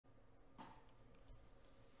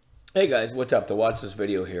Hey guys, what's up? To watch this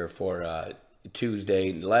video here for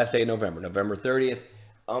Tuesday, the last day of November, November 30th.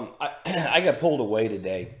 I got pulled away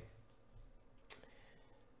today,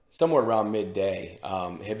 somewhere around midday.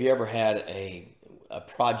 Have you ever had a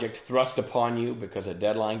project thrust upon you because a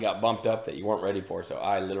deadline got bumped up that you weren't ready for? So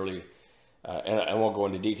I literally, and I won't go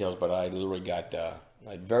into details, but I literally got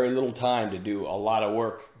like very little time to do a lot of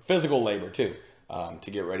work, physical labor too,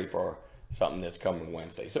 to get ready for something that's coming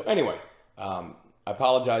Wednesday. So anyway, I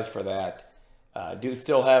apologize for that. Do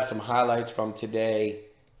still have some highlights from today.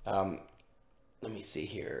 Let me see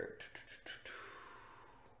here.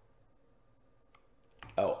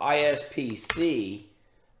 Oh, ISPC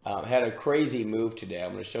had a crazy move today.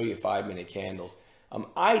 I'm going to show you 5-minute candles.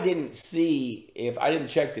 I didn't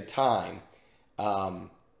check the time.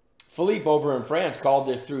 Philippe over in France called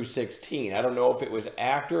this through 16. I don't know if it was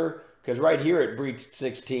after, because right here it breached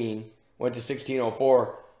 16, went to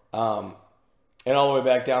 1604, and all the way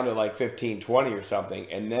back down to like 1520 or something,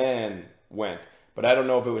 and then went. But I don't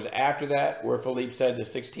know if it was after that where Philippe said the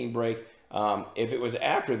 16 break. If it was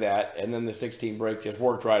after that and then the 16 break just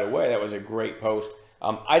worked right away, that was a great post.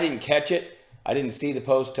 I didn't catch it. I didn't see the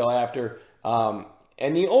post till after.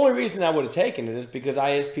 And the only reason I would have taken it is because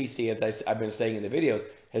ISPC, as I've been saying in the videos,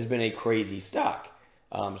 has been a crazy stock.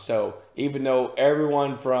 So even though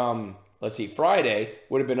everyone from, let's see, Friday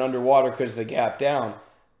would have been underwater because of the gap down,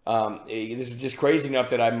 this is just crazy enough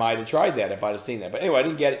that I might have tried that if I'd have seen that. But anyway, I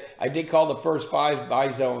didn't get it. I did call the first 5 buy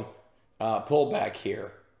zone pullback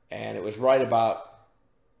here, and it was right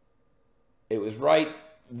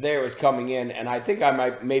there. It was coming in, and I think I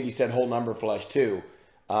might maybe said whole number flush too.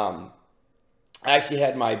 I actually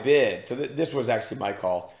had my bid, so this was actually my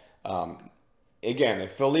call. Again,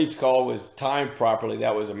 if Philippe's call was timed properly,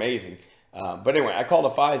 that was amazing. But anyway, I called a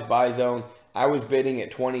 5 buy zone. I was bidding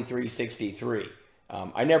at 23.63.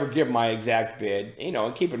 I never give my exact bid,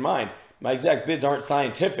 and keep in mind, my exact bids aren't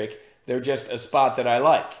scientific. They're just a spot that I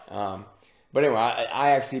like. But anyway,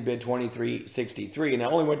 I actually bid 23.63, and I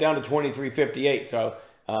only went down to 23.58. So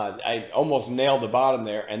I almost nailed the bottom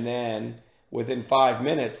there. And then within 5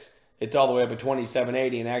 minutes, it's all the way up to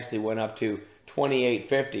 27.80 and actually went up to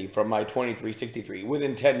 28.50 from my 23.63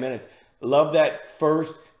 within 10 minutes. Love that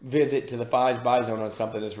first visit to the 5 buy zone on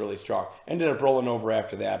something that's really strong. Ended up rolling over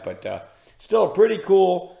after that, but still a pretty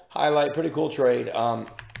cool highlight, pretty cool trade.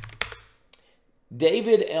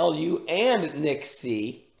 David Lu and Nick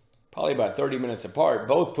C, probably about 30 minutes apart,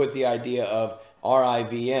 both put the idea of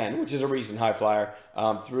RIVN, which is a recent high flyer,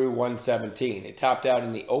 through 117. It topped out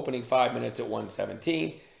in the opening 5 minutes at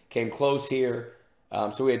 117, came close here.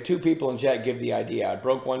 So we had 2 people in chat give the idea. I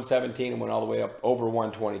broke 117 and went all the way up over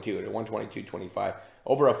 122 at 122.25,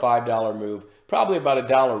 over a $5 move. Probably about a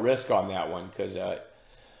dollar risk on that one because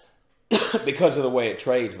of the way it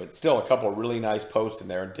trades, but still a couple of really nice posts in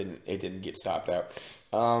there. It didn't get stopped out.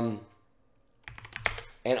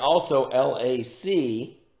 And also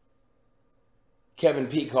LAC, Kevin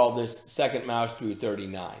P called this second mouse through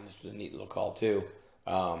 39. This was a neat little call too.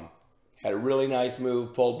 Had a really nice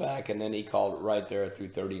move, pulled back, and then he called it right there through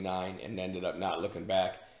 39 and ended up not looking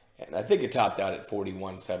back. And I think it topped out at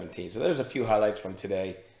 41.17. So there's a few highlights from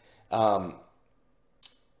today. What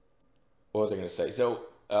was I going to say? So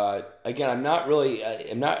again, I'm not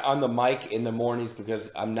on the mic in the mornings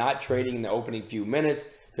because I'm not trading in the opening few minutes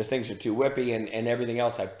because things are too whippy, and everything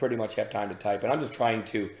else I pretty much have time to type. And I'm just trying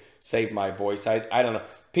to save my voice. I don't know.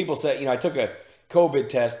 People say, I took a COVID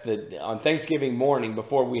test on Thanksgiving morning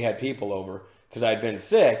before we had people over because I'd been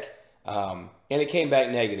sick, and it came back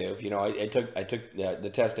negative. I took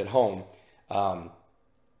the test at home, and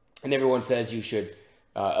everyone says you should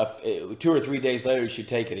 2 or 3 days later you should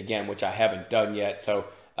take it again, which I haven't done yet. So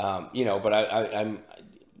but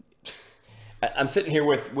I'm sitting here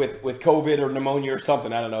with COVID or pneumonia or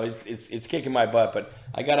something. I don't know. It's kicking my butt, but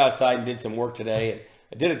I got outside and did some work today, and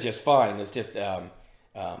I did it just fine. It's just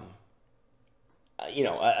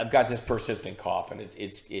I've got this persistent cough, and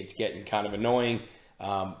it's getting kind of annoying.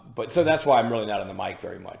 But so that's why I'm really not on the mic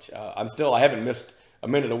very much. I haven't missed a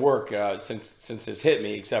minute of work since this hit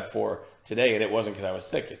me, except for today, and it wasn't because I was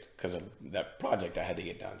sick. It's because of that project I had to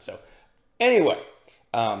get done. So anyway,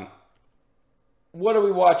 what are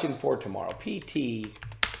we watching for tomorrow? PTPI.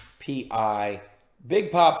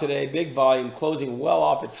 Big pop today, big volume, closing well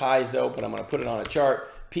off its highs though, but I'm going to put it on a chart.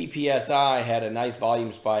 PPSI had a nice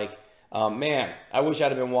volume spike. Man, I wish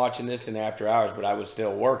I'd have been watching this in after hours, but I was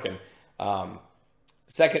still working.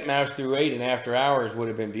 Second mouse through 8 in after hours would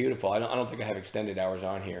have been beautiful. I don't think I have extended hours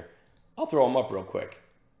on here. I'll throw them up real quick.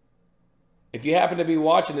 If you happen to be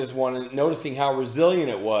watching this one and noticing how resilient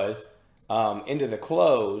it was into the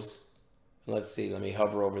close, let's see, let me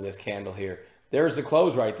hover over this candle here. There's the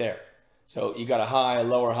close right there. So you got a high, a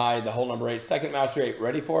lower high, the whole number 8. Second mouse rate,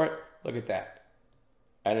 ready for it? Look at that.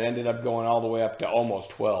 And it ended up going all the way up to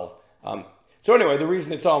almost 12. So anyway, the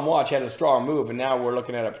reason it's on watch had a strong move, and now we're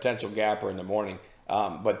looking at a potential gapper in the morning.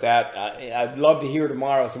 But that, I'd love to hear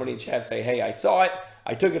tomorrow somebody in chat say, hey, I saw it.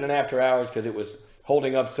 I took it in after hours because it was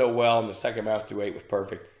holding up so well, and the second mouse through 8 was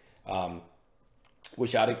perfect.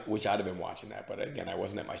 Wish I'd have been watching that, but again, I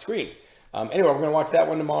wasn't at my screens. Anyway, we're going to watch that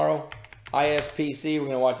one tomorrow. ISPC, we're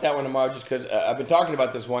going to watch that one tomorrow just because I've been talking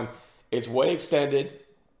about this one. It's way extended.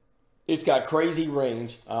 It's got crazy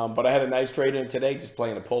range, but I had a nice trade in today just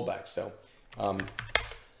playing a pullback. So,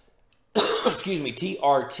 excuse me,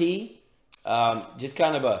 TRT, just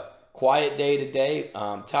kind of a quiet day today.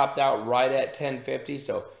 Topped out right at 1050.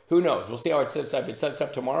 So who knows? We'll see how it sets up. If it sets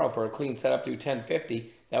up tomorrow for a clean setup through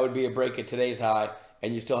 1050, that would be a break at today's high.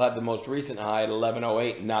 And you still have the most recent high at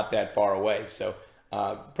 1108, not that far away. So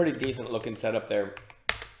pretty decent looking setup there.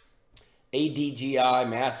 ADGI,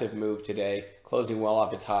 massive move today, closing well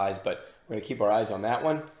off its highs, but we're going to keep our eyes on that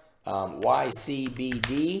one.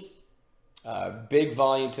 YCBD, big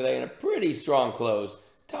volume today and a pretty strong close.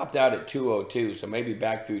 Topped out at 202, so maybe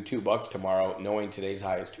back through $2 tomorrow, knowing today's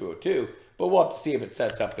high is 202. But we'll have to see if it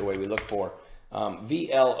sets up the way we look for.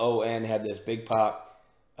 VLON had this big pop,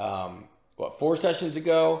 4 sessions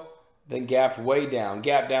ago, then gapped way down,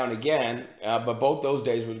 gapped down again, but both those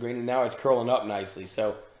days was green, and now it's curling up nicely.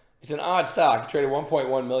 So it's an odd stock. It traded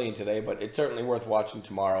 1.1 million today, but it's certainly worth watching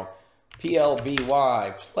tomorrow.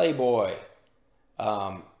 PLBY, Playboy,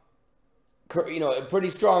 a pretty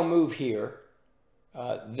strong move here.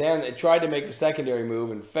 Then it tried to make a secondary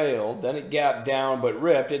move and failed. Then it gapped down but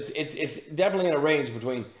ripped. It's definitely in a range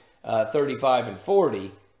between 35 and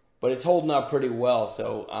 40, but it's holding up pretty well.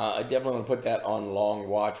 So I definitely want to put that on long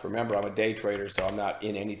watch. Remember, I'm a day trader, so I'm not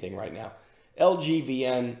in anything right now.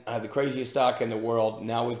 LGVN, the craziest stock in the world.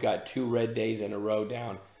 Now we've got 2 red days in a row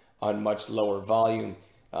down on much lower volume.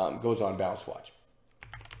 Goes on bounce watch.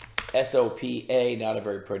 SOPA, not a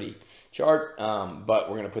very pretty chart, but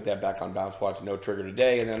we're going to put that back on bounce watch. No trigger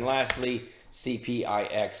today. And then lastly,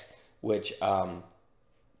 CPIX, which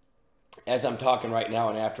as I'm talking right now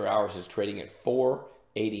in after hours is trading at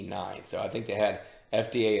 489. So I think they had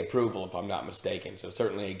FDA approval if I'm not mistaken. So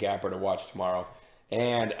certainly a gapper to watch tomorrow.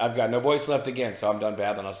 And I've got no voice left again, so I'm done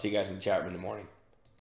babbling. I'll see you guys in the chat room in the morning.